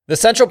The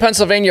Central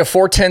Pennsylvania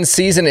 410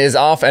 season is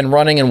off and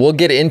running, and we'll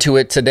get into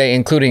it today,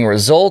 including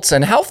results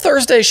and how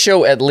Thursday's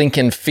show at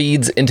Lincoln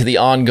feeds into the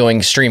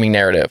ongoing streaming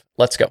narrative.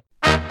 Let's go.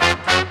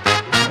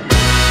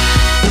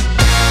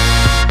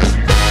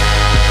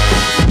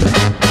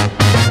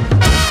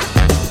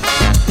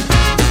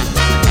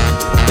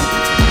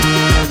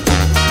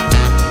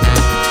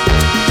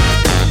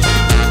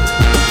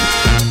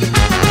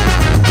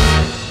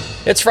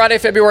 It's Friday,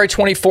 February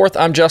 24th.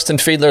 I'm Justin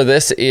Fiedler.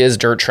 This is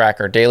Dirt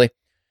Tracker Daily.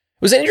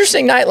 It was an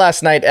interesting night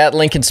last night at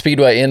Lincoln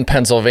Speedway in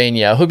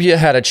Pennsylvania. I hope you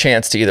had a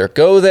chance to either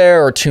go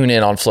there or tune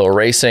in on Flow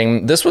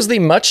Racing. This was the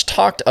much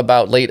talked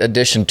about late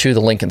addition to the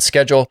Lincoln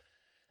schedule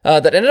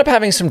that ended up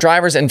having some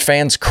drivers and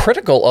fans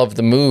critical of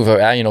the move of,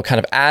 kind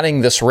of adding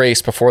this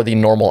race before the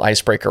normal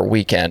icebreaker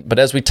weekend. But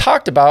as we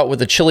talked about with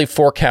the chilly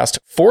forecast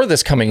for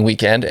this coming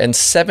weekend and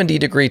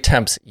 70-degree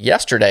temps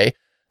yesterday,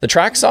 the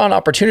track saw an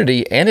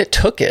opportunity and it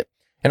took it.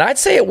 And I'd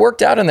say it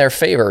worked out in their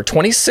favor.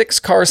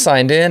 26 cars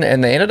signed in,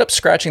 and they ended up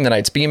scratching the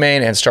night's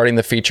B-main and starting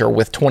the feature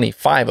with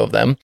 25 of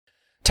them.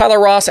 Tyler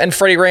Ross and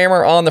Freddie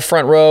Rahmer on the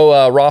front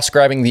row, Ross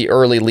grabbing the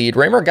early lead.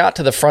 Rahmer got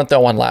to the front,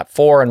 though, on lap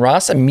 4, and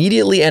Ross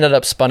immediately ended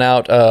up spun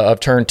out of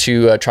turn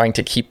 2, trying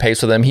to keep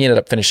pace with him. He ended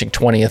up finishing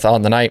 20th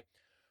on the night.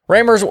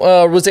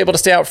 Rahmer was able to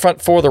stay out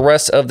front for the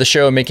rest of the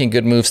show, making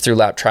good moves through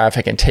lap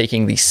traffic and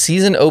taking the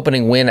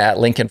season-opening win at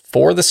Lincoln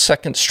for the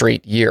second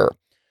straight year.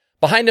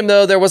 Behind him,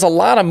 though, there was a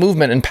lot of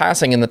movement and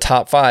passing in the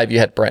top 5. You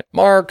had Brent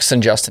Marks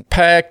and Justin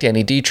Peck,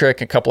 Danny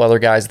Dietrich, and a couple other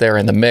guys there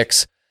in the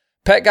mix.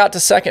 Peck got to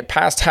second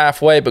past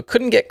halfway, but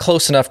couldn't get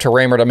close enough to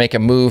Rahmer to make a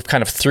move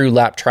kind of through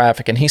lap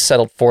traffic, and he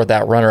settled for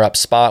that runner-up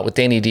spot with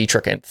Danny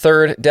Dietrich in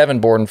third, Devin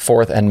Borden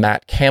fourth, and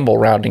Matt Campbell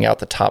rounding out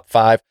the top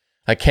 5.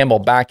 Campbell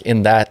back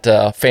in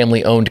that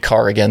family-owned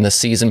car again this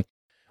season.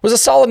 It was a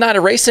solid night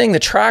of racing. The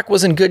track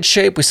was in good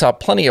shape. We saw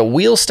plenty of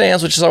wheel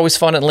stands, which is always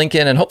fun at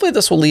Lincoln, and hopefully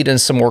this will lead in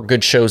some more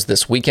good shows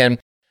this weekend.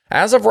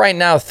 As of right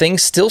now,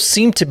 things still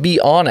seem to be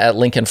on at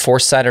Lincoln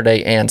for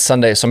Saturday and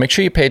Sunday, so make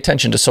sure you pay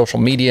attention to social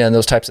media and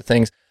those types of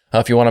things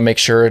if you want to make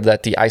sure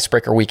that the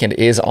icebreaker weekend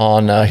is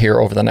on here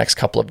over the next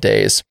couple of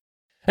days.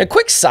 A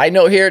quick side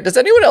note here, does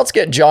anyone else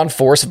get John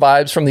Force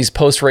vibes from these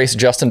post-race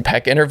Justin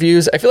Peck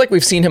interviews? I feel like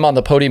we've seen him on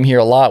the podium here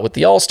a lot with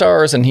the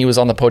All-Stars, and he was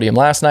on the podium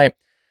last night.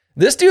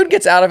 This dude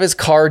gets out of his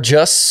car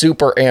just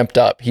super amped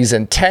up. He's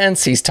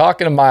intense. He's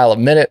talking a mile a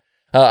minute.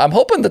 I'm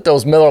hoping that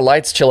those Miller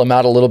Lights chill him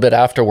out a little bit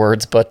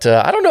afterwards, but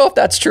I don't know if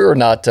that's true or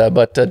not,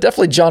 but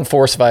definitely John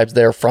Force vibes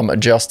there from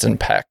Justin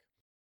Peck.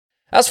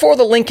 As for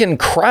the Lincoln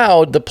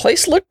crowd, the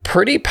place looked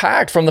pretty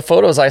packed from the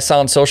photos I saw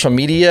on social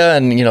media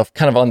and,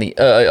 kind of on the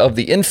of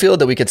the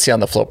infield that we could see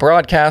on the Flow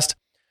broadcast.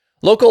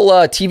 Local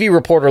TV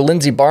reporter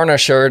Lindsey Barna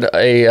shared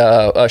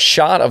a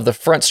shot of the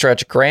front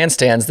stretch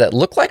grandstands that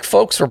looked like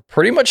folks were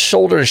pretty much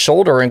shoulder to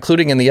shoulder,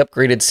 including in the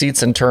upgraded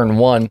seats in turn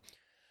 1.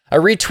 I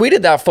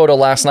retweeted that photo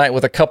last night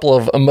with a couple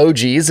of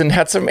emojis and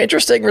had some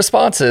interesting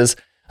responses,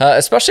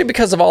 especially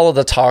because of all of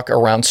the talk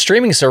around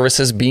streaming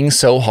services being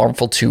so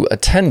harmful to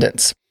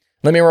attendance.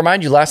 Let me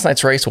remind you, last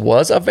night's race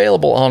was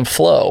available on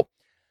Flow.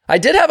 I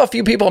did have a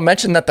few people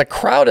mention that the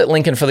crowd at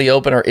Lincoln for the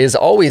opener is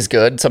always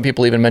good. Some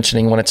people even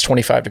mentioning when it's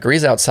 25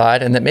 degrees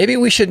outside and that maybe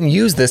we shouldn't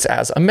use this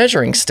as a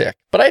measuring stick.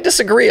 But I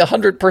disagree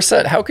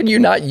 100%. How can you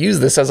not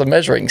use this as a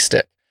measuring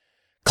stick?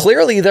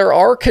 Clearly, there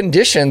are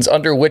conditions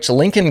under which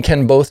Lincoln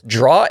can both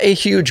draw a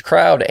huge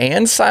crowd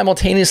and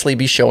simultaneously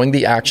be showing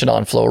the action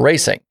on Flow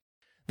Racing.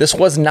 This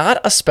was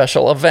not a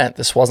special event.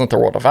 This wasn't the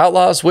World of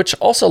Outlaws, which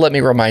also, let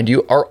me remind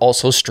you, are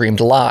also streamed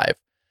live.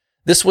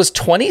 This was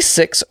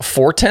 26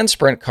 410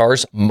 sprint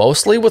cars,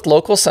 mostly with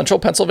local Central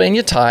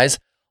Pennsylvania ties,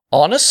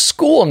 on a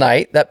school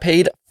night that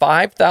paid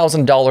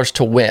 $5,000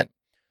 to win.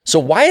 So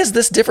why is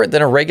this different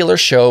than a regular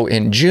show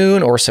in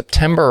June or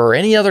September or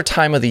any other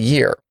time of the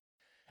year?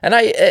 And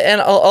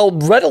I'll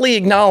readily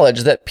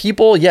acknowledge that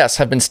people, yes,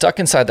 have been stuck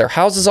inside their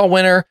houses all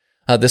winter.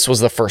 This was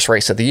the first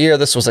race of the year.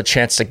 This was a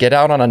chance to get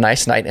out on a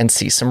nice night and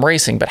see some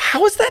racing. But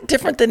how is that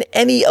different than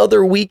any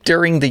other week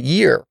during the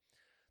year?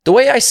 The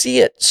way I see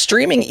it,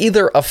 streaming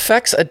either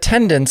affects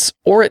attendance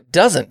or it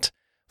doesn't.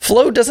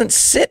 Flow doesn't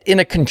sit in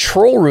a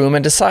control room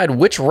and decide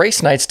which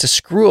race nights to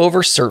screw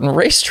over certain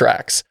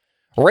racetracks.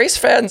 Race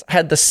fans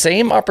had the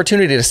same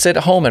opportunity to sit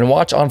at home and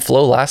watch on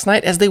Flow last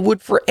night as they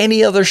would for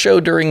any other show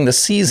during the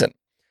season.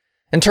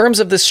 In terms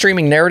of this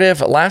streaming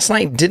narrative, last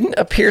night didn't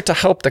appear to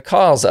help the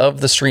cause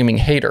of the streaming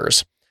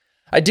haters.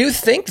 I do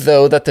think,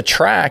 though, that the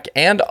track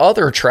and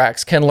other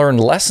tracks can learn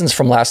lessons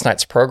from last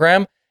night's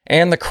program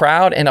and the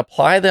crowd and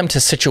apply them to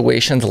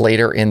situations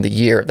later in the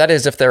year. That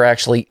is, if they're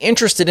actually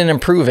interested in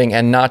improving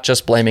and not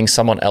just blaming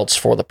someone else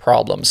for the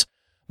problems.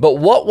 But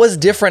what was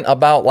different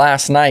about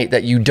last night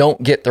that you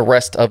don't get the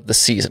rest of the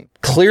season?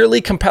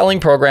 Clearly compelling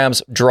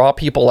programs draw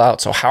people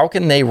out, so how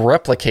can they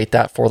replicate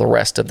that for the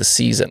rest of the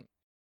season?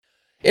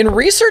 In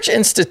research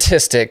and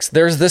statistics,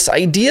 there's this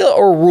idea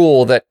or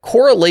rule that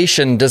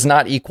correlation does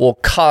not equal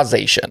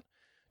causation.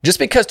 Just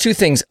because two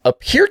things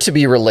appear to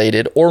be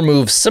related or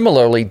move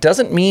similarly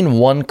doesn't mean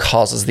one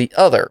causes the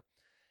other.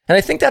 And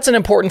I think that's an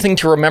important thing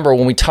to remember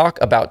when we talk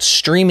about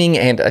streaming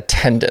and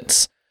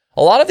attendance.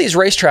 A lot of these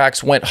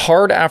racetracks went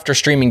hard after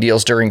streaming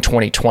deals during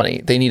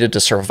 2020. They needed to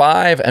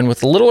survive, and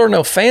with little or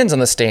no fans in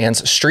the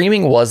stands,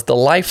 streaming was the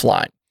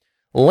lifeline.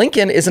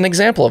 Lincoln is an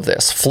example of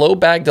this. Flow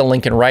bagged the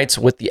Lincoln rights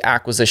with the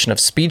acquisition of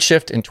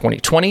SpeedShift in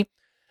 2020,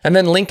 and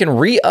then Lincoln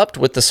re-upped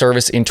with the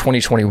service in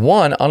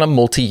 2021 on a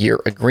multi-year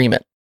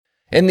agreement.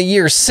 In the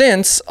years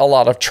since, a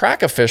lot of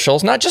track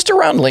officials, not just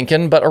around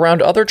Lincoln, but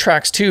around other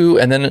tracks too,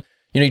 and then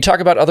you talk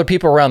about other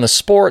people around the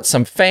sport,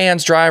 some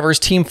fans, drivers,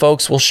 team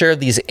folks will share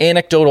these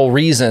anecdotal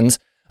reasons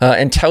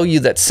and tell you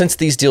that since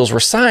these deals were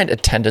signed,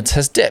 attendance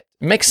has dipped.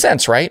 It makes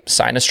sense, right?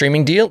 Sign a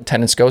streaming deal,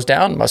 attendance goes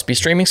down, must be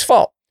streaming's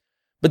fault.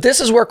 But this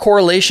is where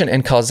correlation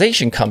and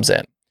causation comes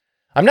in.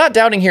 I'm not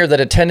doubting here that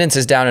attendance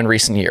is down in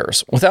recent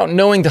years. Without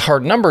knowing the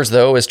hard numbers,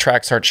 though, as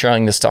tracks aren't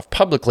sharing this stuff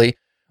publicly,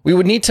 we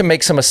would need to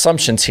make some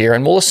assumptions here,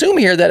 and we'll assume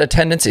here that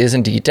attendance is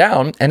indeed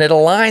down, and it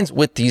aligns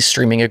with these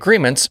streaming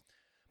agreements.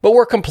 But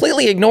we're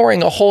completely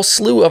ignoring a whole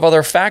slew of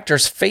other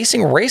factors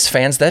facing race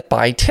fans that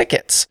buy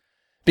tickets.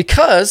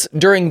 Because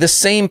during the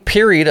same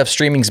period of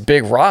streaming's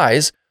big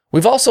rise,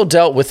 we've also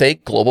dealt with a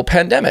global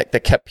pandemic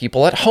that kept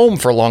people at home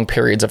for long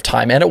periods of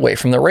time and away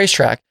from the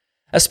racetrack,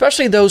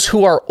 especially those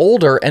who are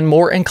older and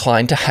more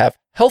inclined to have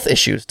health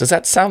issues. Does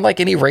that sound like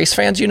any race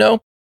fans you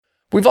know?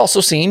 We've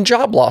also seen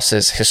job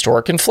losses,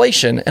 historic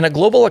inflation, and a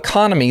global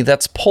economy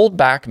that's pulled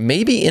back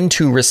maybe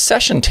into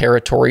recession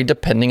territory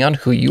depending on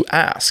who you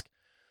ask.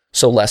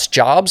 So less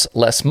jobs,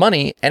 less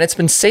money, and it's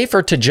been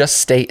safer to just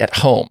stay at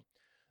home.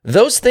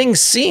 Those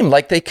things seem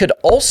like they could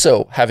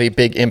also have a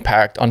big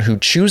impact on who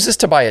chooses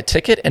to buy a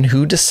ticket and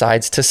who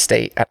decides to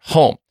stay at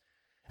home.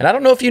 And I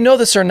don't know if you know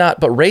this or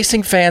not, but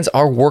racing fans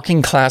are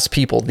working class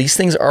people. These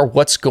things are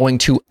what's going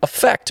to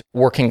affect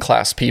working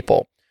class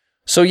people.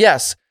 So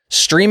yes,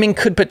 streaming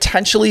could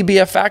potentially be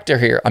a factor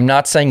here. I'm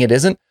not saying it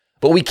isn't,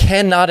 but we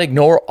cannot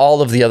ignore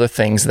all of the other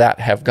things that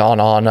have gone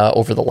on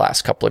over the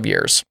last couple of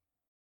years.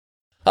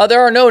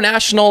 There are no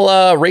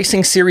national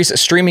racing series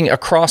streaming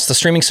across the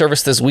streaming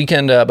service this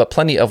weekend, but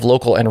plenty of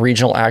local and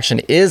regional action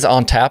is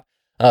on tap.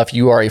 If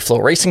you are a Flow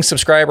Racing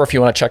subscriber, if you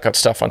want to check out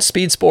stuff on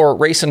Speed Sport,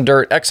 Race and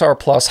Dirt, XR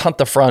Plus, Hunt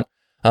the Front,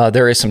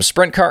 there is some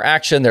sprint car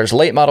action. There's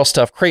late model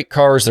stuff, crate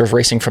cars. There's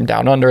racing from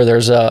down under.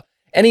 There's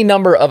any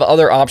number of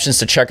other options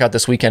to check out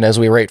this weekend as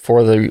we wait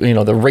for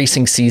the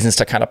racing seasons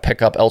to kind of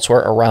pick up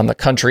elsewhere around the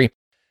country.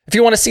 If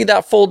you want to see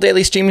that full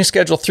daily streaming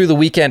schedule through the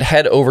weekend,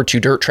 head over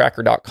to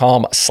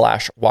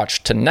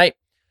dirttracker.com/watch tonight.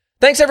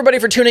 Thanks everybody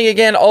for tuning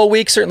again all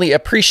week. Certainly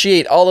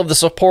appreciate all of the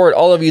support,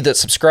 all of you that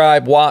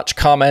subscribe, watch,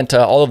 comment,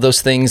 all of those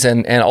things,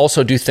 and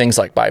also do things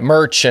like buy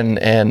merch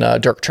and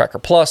Dirt Tracker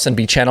Plus and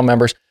be channel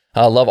members.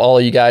 Love all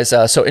of you guys.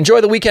 So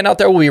enjoy the weekend out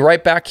there. We'll be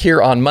right back here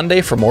on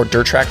Monday for more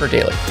Dirt Tracker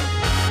Daily.